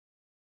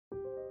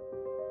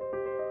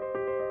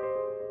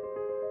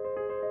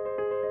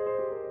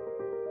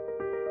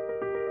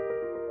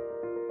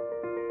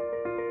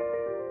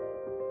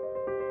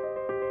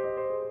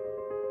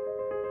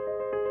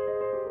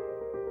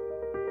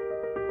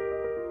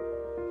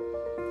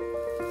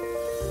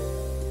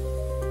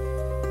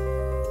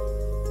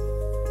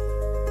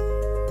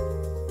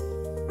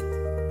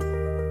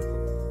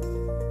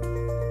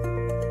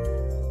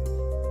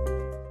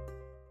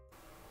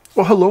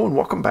Well, hello and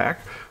welcome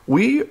back.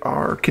 We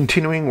are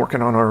continuing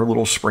working on our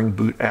little Spring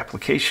Boot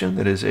application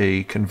that is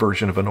a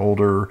conversion of an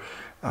older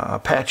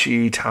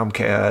Apache,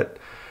 Tomcat,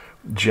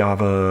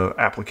 Java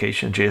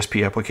application,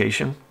 JSP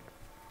application.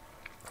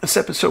 This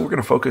episode, we're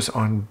going to focus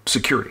on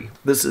security.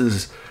 This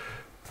is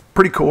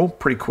pretty cool,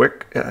 pretty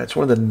quick. It's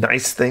one of the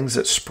nice things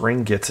that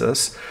Spring gets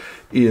us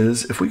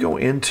is if we go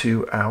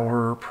into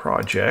our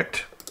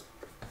project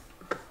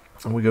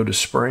and we go to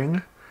Spring,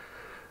 I'm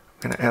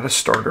going to add a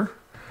starter.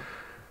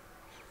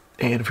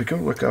 And if we go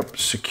look up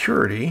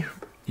security,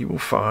 you will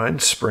find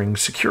Spring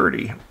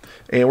Security.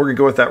 And we're going to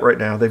go with that right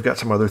now. They've got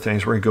some other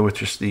things. We're going to go with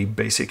just the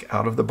basic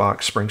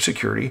out-of-the-box Spring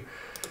Security.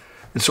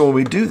 And so when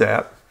we do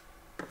that,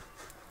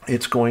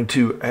 it's going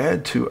to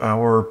add to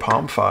our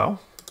POM file.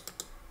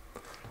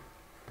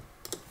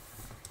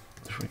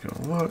 If we go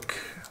look,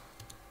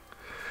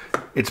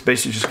 it's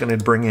basically just going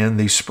to bring in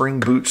the Spring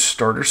Boot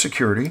Starter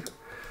Security.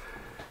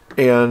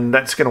 And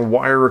that's going to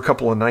wire a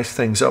couple of nice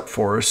things up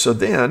for us. So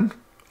then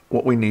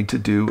what we need to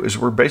do is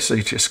we're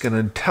basically just going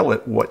to tell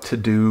it what to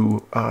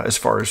do as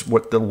far as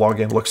what the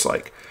login looks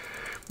like.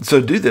 So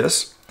to do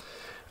this,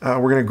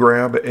 we're going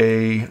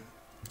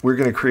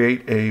to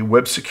create a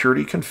web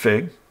security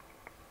config,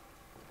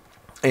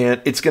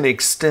 and it's going to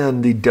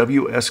extend the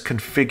WS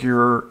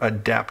configure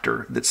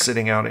adapter that's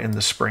sitting out in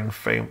the Spring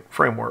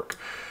framework.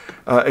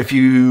 If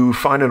you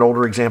find an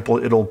older example,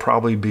 it'll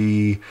probably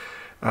be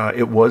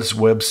it was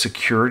web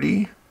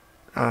security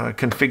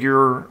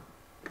configure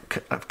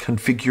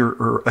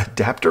or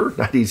adapter,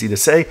 not easy to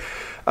say.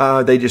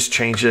 They just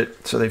changed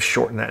it, so they've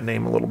shortened that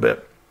name a little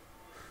bit.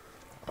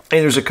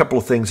 And there's a couple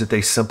of things that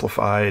they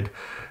simplified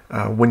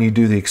when you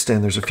do the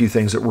extend. There's a few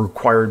things that were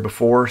required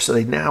before, so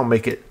they now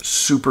make it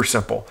super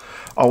simple.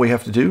 All we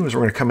have to do is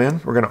we're going to come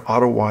in, we're going to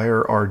auto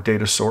wire our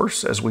data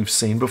source as we've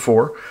seen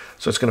before.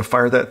 So it's going to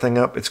fire that thing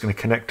up, it's going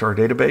to connect to our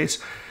database,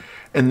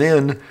 and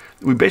then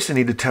we basically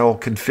need to tell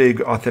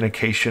config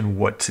authentication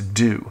what to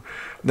do.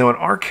 Now in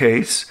our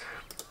case,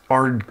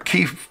 our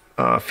key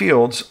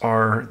fields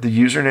are the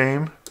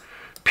username,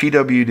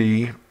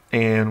 PWD,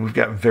 and we've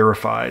got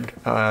verified.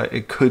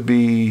 It could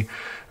be,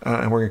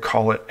 and we're going to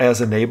call it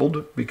as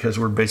enabled because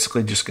we're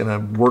basically just going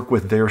to work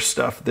with their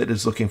stuff that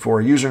is looking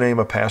for a username,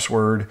 a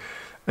password,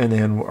 and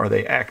then are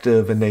they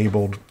active,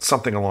 enabled,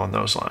 something along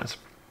those lines.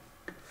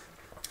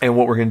 And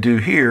what we're going to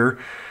do here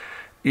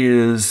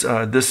is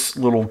this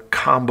little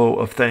combo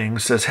of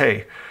things says,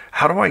 hey,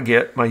 how do I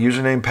get my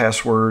username,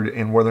 password,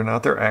 and whether or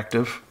not they're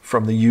active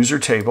from the user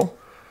table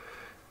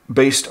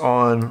based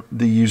on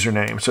the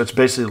username? So it's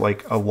basically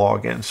like a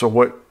login. So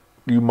what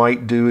you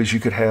might do is you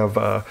could have,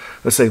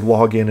 let's say,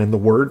 login in the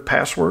word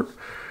password,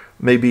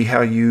 maybe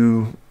how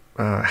you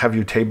have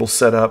your table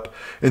set up.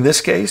 In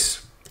this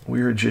case,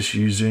 we're just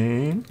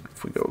using,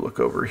 if we go look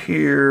over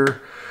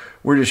here,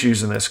 we're just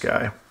using this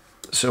guy.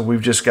 So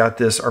we've just got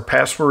this, our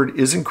password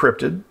is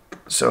encrypted.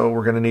 So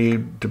we're going to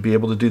need to be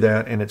able to do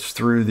that, and it's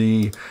through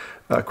the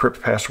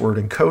crypt password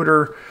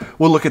encoder.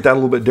 We'll look at that a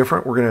little bit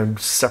different. We're going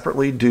to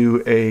separately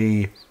do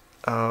a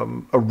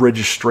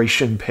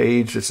registration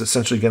page that's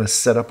essentially going to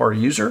set up our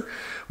user.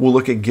 We'll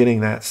look at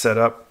getting that set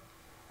up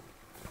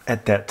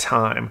at that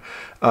time.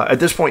 At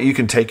this point, you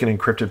can take an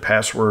encrypted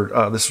password,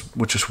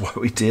 which is what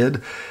we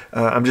did.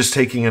 I'm just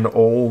taking an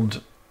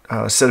old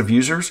set of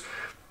users,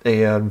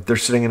 and they're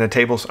sitting in a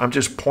table. So I'm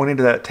just pointing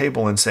to that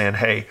table and saying,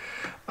 hey,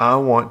 I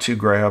want to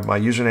grab my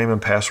username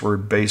and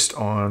password based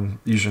on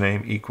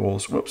username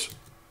equals,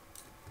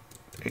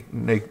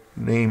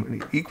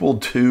 name equal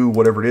to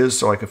whatever it is.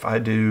 So like if I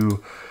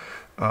do,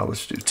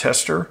 let's do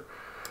tester.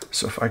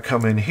 So if I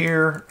come in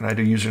here and I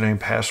do username,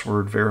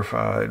 password,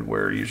 verified,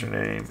 where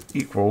username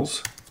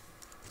equals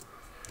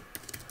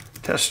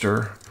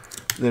tester,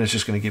 then it's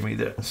just going to give me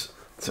this.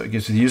 So it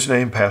gives the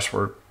username,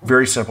 password,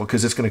 very simple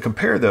because it's going to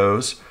compare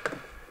those.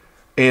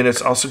 And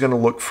it's also going to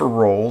look for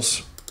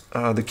roles.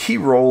 The key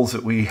roles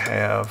that we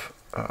have,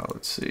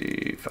 let's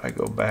see if I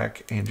go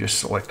back and just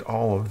select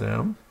all of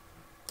them,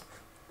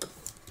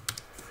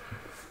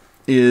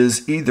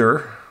 is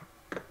either,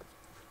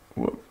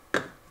 oh,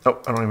 I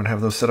don't even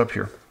have those set up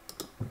here.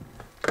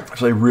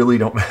 So they really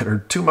don't matter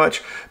too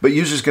much, but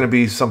user is going to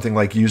be something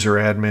like user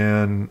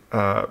admin,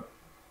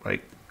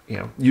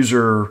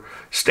 user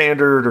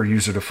standard or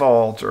user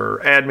default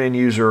or admin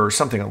user or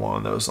something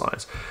along those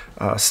lines.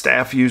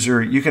 Staff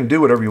user, you can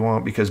do whatever you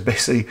want because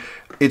basically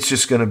it's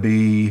just going to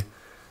be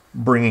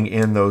bringing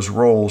in those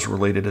roles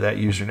related to that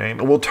username.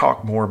 And we'll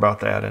talk more about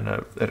that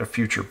at a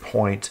future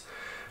point.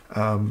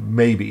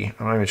 Maybe,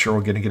 I'm not even sure we're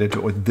going to get into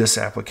it with this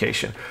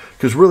application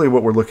because really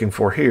what we're looking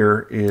for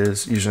here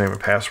is username and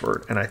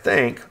password. And I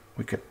think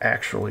we could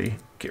actually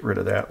get rid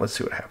of that. Let's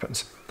see what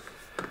happens.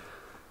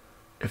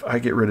 If I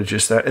get rid of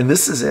just that, and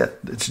this is it.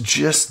 It's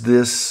just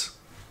this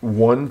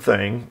one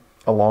thing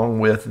along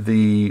with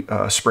the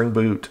Spring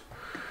Boot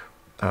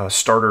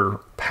starter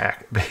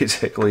pack,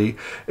 basically,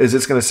 is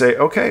it's going to say,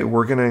 okay,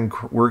 we're going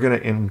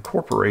to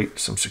incorporate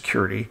some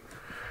security.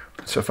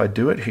 So if I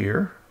do it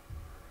here,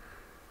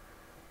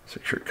 so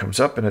make sure it comes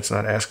up and it's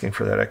not asking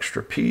for that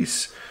extra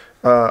piece.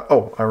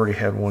 Oh, I already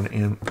had one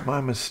in. My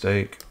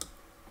mistake.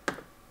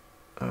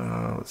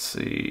 Let's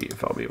see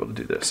if I'll be able to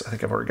do this. I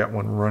think I've already got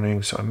one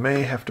running, so I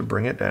may have to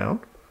bring it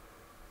down.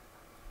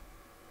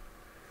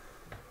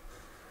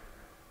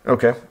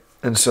 Okay,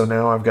 and so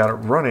now I've got it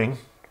running.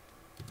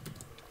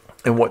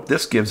 And what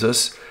this gives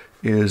us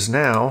is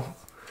now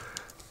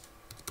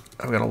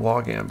I'm going to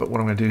log in. But what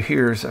I'm going to do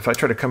here is if I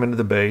try to come into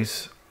the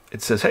base,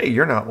 it says, hey,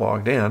 you're not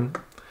logged in.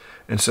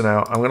 And so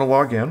now I'm going to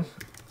log in.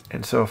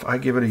 And so if I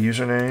give it a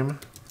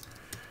username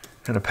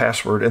and a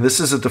password, and this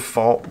is a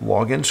default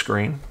login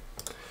screen.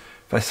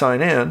 If I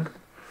sign in,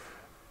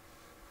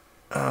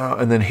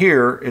 and then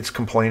here it's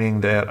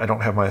complaining that I don't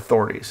have my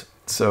authorities.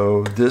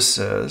 So this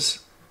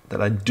says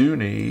that I do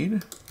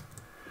need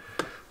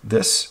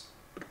this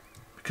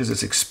because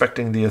it's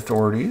expecting the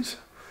authorities.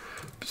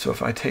 So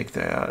if I take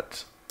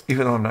that,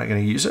 even though I'm not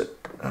going to use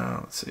it,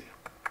 let's see.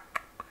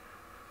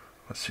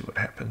 Let's see what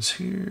happens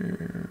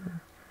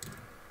here.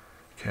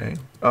 Okay,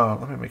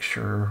 let me make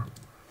sure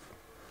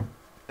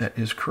that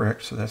is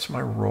correct. So that's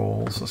my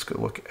roles. Let's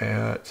go look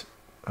at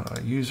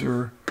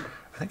user.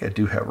 I think I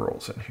do have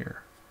roles in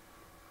here.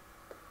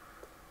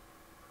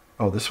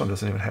 Oh, this one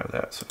doesn't even have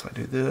that. So if I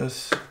do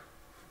this,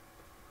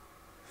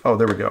 oh,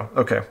 there we go.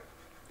 Okay.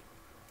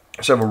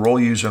 So I have a role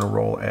user and a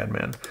role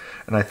admin.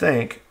 And I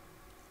think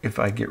if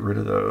I get rid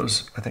of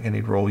those, I think I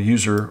need role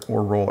user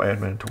or role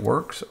admin to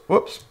work. So,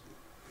 whoops.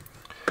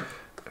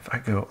 If I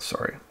go,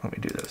 sorry, let me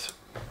do this.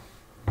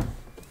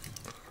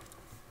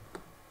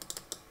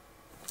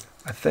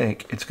 I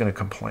think it's going to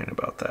complain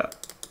about that.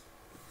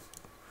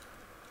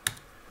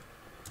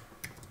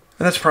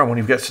 And that's probably when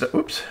you've got stuff.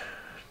 Oops.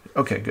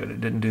 Okay, good. It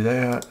didn't do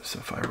that. So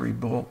if I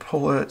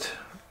pull it,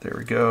 there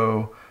we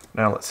go.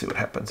 Now let's see what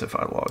happens if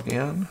I log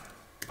in.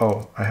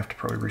 Oh, I have to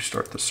probably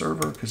restart the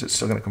server because it's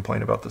still going to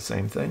complain about the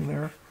same thing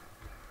there.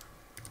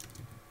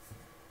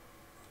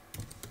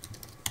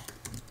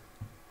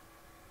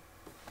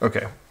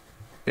 Okay.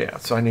 Yeah,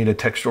 so I need a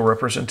textual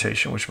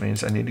representation, which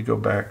means I need to go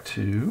back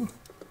to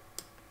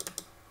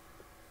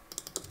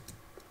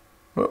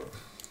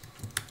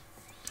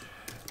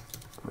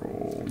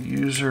role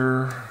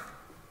user,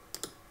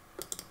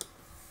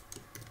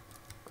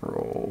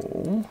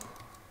 role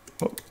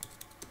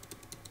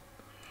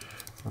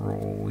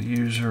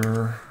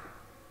user,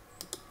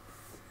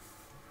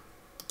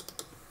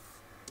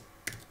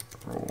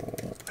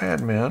 role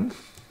admin.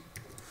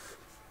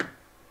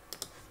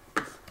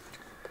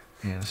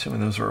 And assuming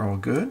those are all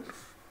good,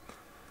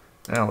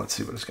 now let's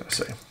see what it's going to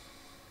say.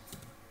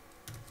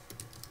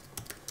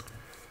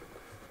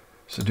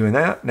 So doing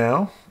that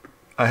now,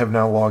 I have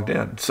now logged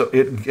in. So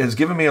it has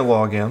given me a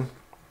login.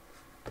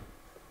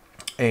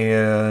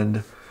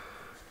 And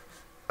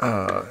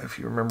if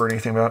you remember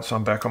anything about it, so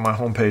I'm back on my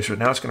home page, but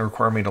now it's going to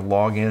require me to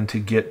log in to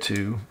get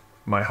to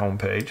my home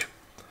page.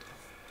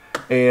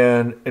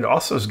 And it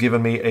also has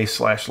given me a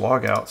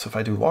 /logout. So if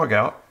I do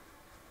logout,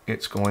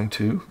 it's going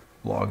to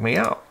log me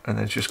out. And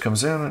then it just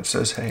comes in and it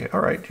says, hey,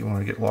 all right, do you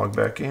want to get logged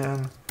back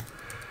in?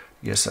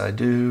 Yes, I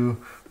do.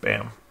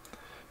 Bam.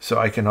 So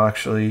I can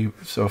actually,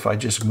 so if I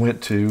just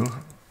went to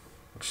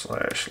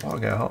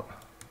 /logout,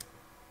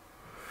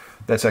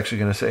 that's actually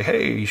going to say,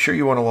 hey, you sure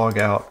you want to log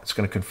out? It's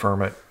going to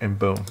confirm it, and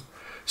boom.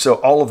 So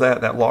all of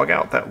that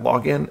logout, that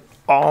login,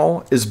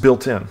 all is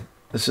built in.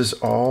 This is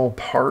all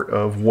part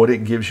of what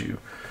it gives you.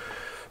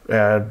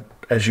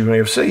 As you may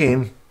have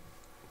seen,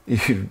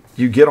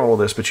 you get all of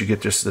this, but you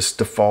get just this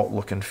default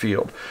look and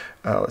field.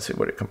 Let's see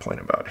what it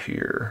complained about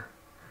here.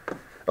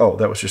 Oh,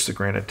 that was just the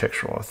granted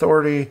textual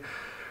authority.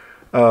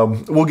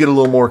 We'll get a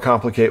little more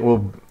complicated.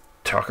 We'll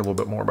talk a little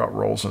bit more about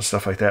roles and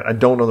stuff like that. I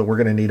don't know that we're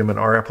going to need them in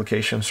our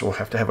application, so we'll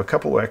have to have a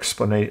couple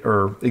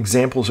of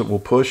examples that we'll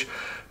push.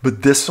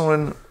 But this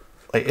one,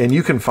 and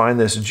you can find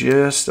this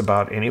just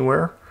about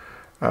anywhere.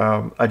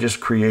 I just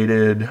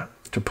created,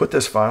 to put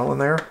this file in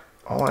there,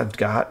 all I've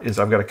got is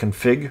I've got a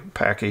config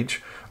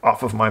package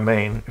off of my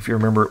main. If you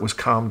remember, it was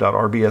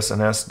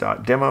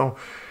com.rbsns.demo.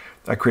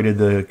 I created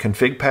the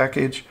config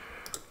package.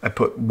 I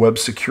put web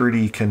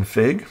security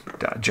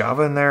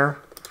config.java in there.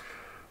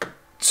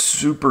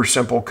 Super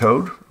simple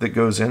code that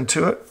goes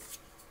into it.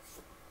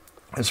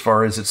 As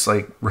far as it's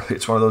like, really,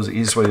 it's one of those, the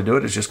easiest way to do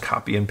it is just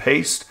copy and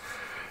paste.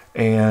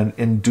 And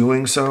in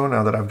doing so,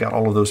 now that I've got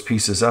all of those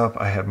pieces up,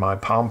 I had my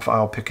POM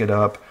file pick it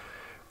up.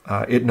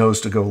 It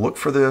knows to go look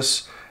for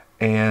this,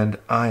 and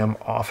I am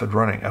off and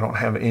running. I don't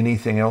have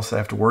anything else I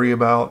have to worry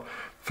about.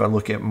 If I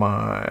look at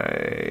my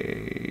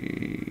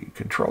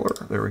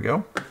controller, there we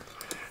go.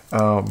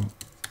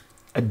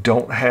 I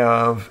don't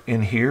have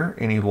in here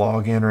any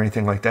login or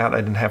anything like that.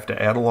 I didn't have to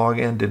add a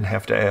login, didn't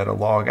have to add a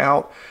log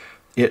out.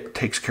 It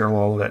takes care of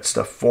all of that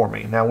stuff for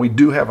me. Now we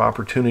do have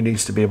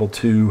opportunities to be able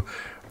to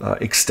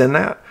extend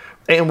that,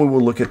 and we will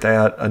look at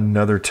that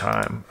another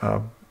time.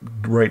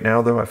 Right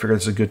now though, I figure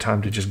it's a good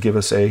time to just give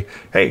us a,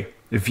 hey,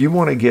 if you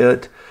want to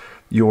get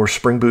your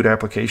Spring Boot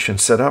application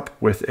set up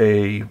with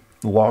a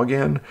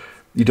login,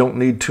 you don't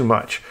need too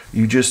much.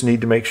 You just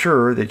need to make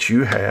sure that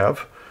you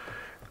have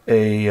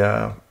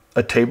a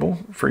table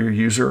for your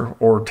user,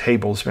 or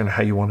tables, depending on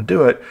how you want to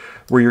do it,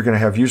 where you're going to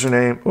have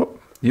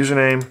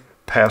username,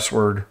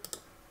 password,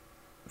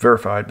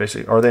 verified,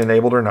 basically. Are they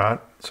enabled or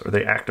not? So are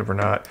they active or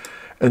not?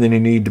 And then you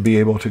need to be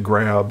able to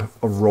grab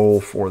a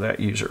role for that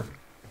user.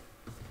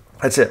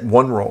 That's it,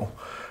 one role.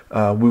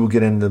 We will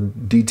get into the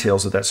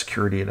details of that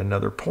security at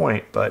another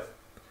point, but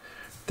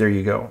there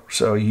you go.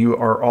 So you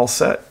are all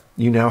set.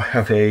 You now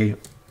have a,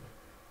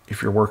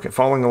 if you're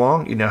following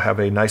along, you now have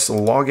a nice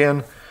little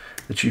login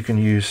that you can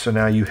use. So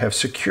now you have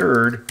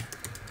secured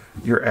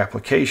your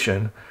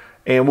application.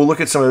 And we'll look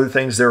at some other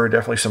things. There are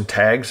definitely some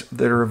tags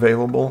that are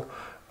available.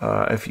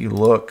 If you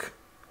look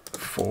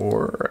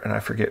for, and I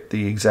forget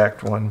the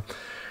exact one,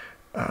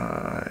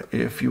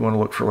 if you want to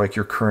look for like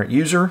your current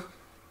user,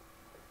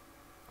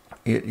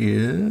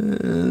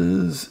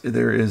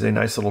 there is a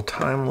nice little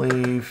time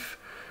leaf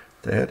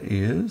that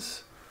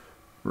is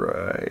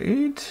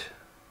right.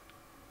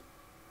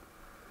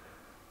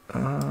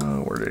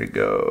 Where did it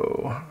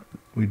go?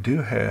 We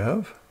do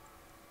have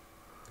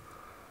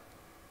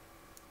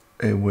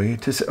a way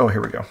to say, oh,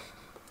 here we go.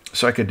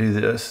 So I could do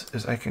this,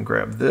 is I can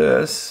grab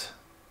this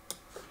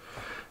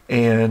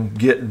and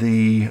get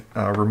the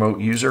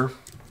remote user.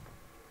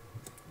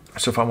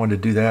 So if I wanted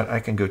to do that, I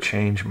can go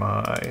change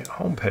my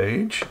home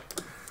page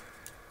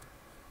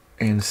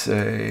and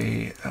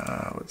say,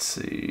 let's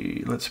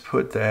see, let's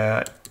put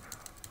that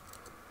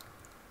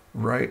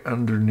right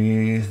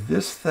underneath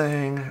this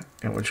thing.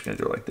 And we're just going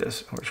to do it like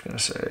this. We're just going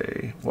to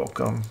say,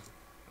 welcome.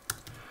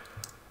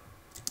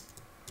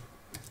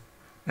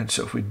 And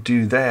so if we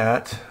do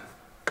that,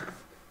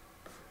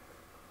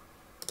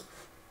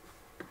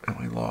 and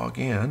we log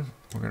in,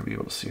 we're going to be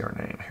able to see our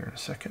name here in a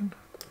second.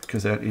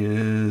 Because that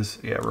is,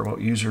 yeah,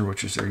 remote user,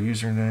 which is their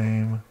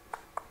username.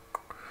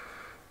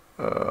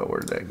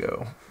 Where did that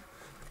go?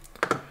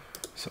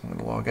 So I'm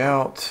going to log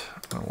out,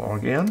 I'm going to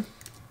log in.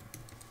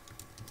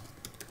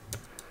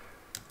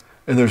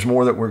 And there's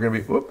more that we're going to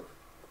be, whoop.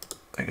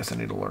 I guess I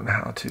need to learn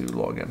how to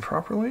log in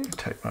properly,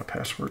 type my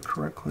password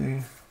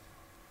correctly.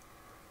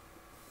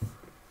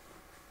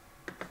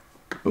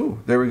 Ooh,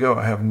 there we go.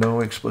 I have no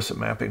explicit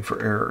mapping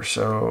for error.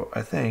 So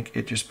I think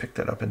it just picked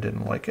that up and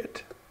didn't like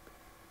it.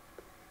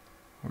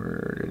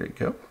 Where did it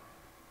go?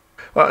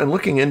 And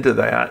looking into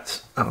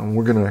that,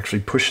 we're going to actually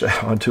push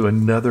that onto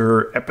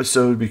another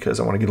episode because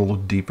I want to get a little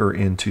deeper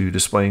into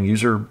displaying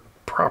user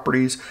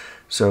properties.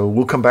 So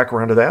we'll come back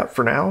around to that.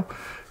 For now,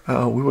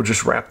 we will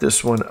just wrap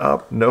this one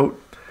up. Note,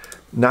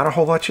 not a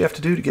whole lot you have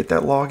to do to get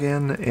that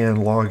login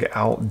and log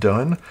out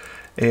done.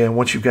 And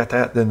once you've got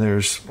that, then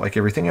there's, like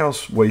everything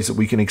else, ways that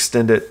we can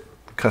extend it,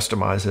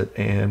 customize it,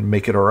 and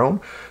make it our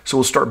own. So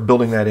we'll start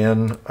building that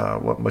in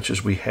much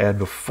as we had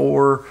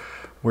before,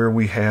 where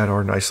we had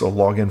our nice little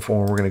login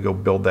form. We're going to go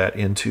build that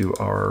into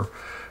our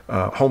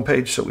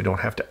homepage so we don't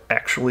have to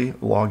actually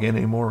log in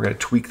anymore. We're going to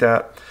tweak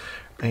that,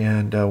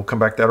 and we'll come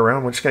back that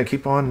around. We're just going to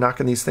keep on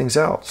knocking these things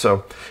out.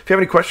 So if you have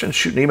any questions,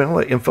 shoot an email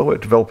at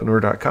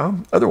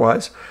info@developreneur.com.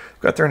 Otherwise,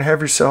 go out there and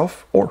have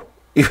yourself, or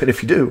even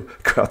if you do,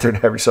 go out there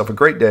and have yourself a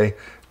great day,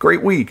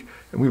 great week,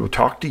 and we will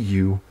talk to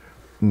you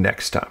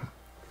next time.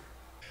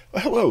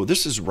 Well, hello,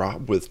 this is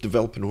Rob with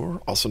Developreneur,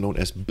 also known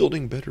as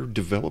Building Better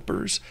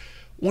Developers.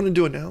 Wanted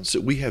to announce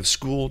that we have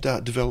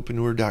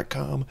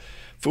school.developreneur.com.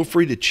 Feel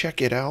free to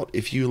check it out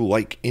if you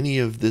like any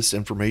of this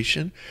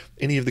information,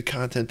 any of the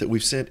content that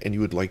we've sent, and you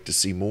would like to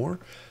see more.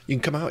 You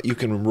can come out, you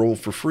can enroll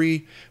for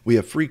free. We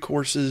have free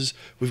courses.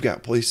 We've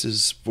got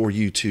places for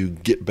you to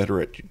get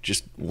better at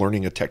just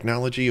learning a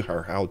technology,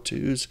 our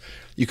how-tos.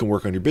 You can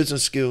work on your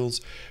business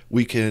skills.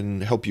 We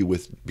can help you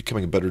with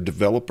becoming a better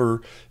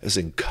developer, as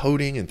in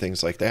coding and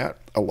things like that.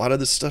 A lot of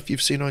the stuff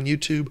you've seen on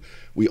YouTube,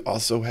 we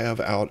also have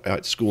out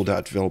at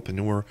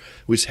school.developreneur.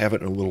 We just have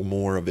it in a little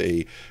more of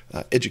a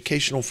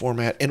educational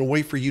format and a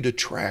way for you to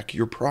track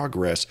your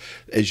progress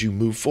as you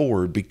move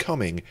forward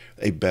becoming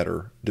a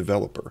better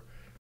developer.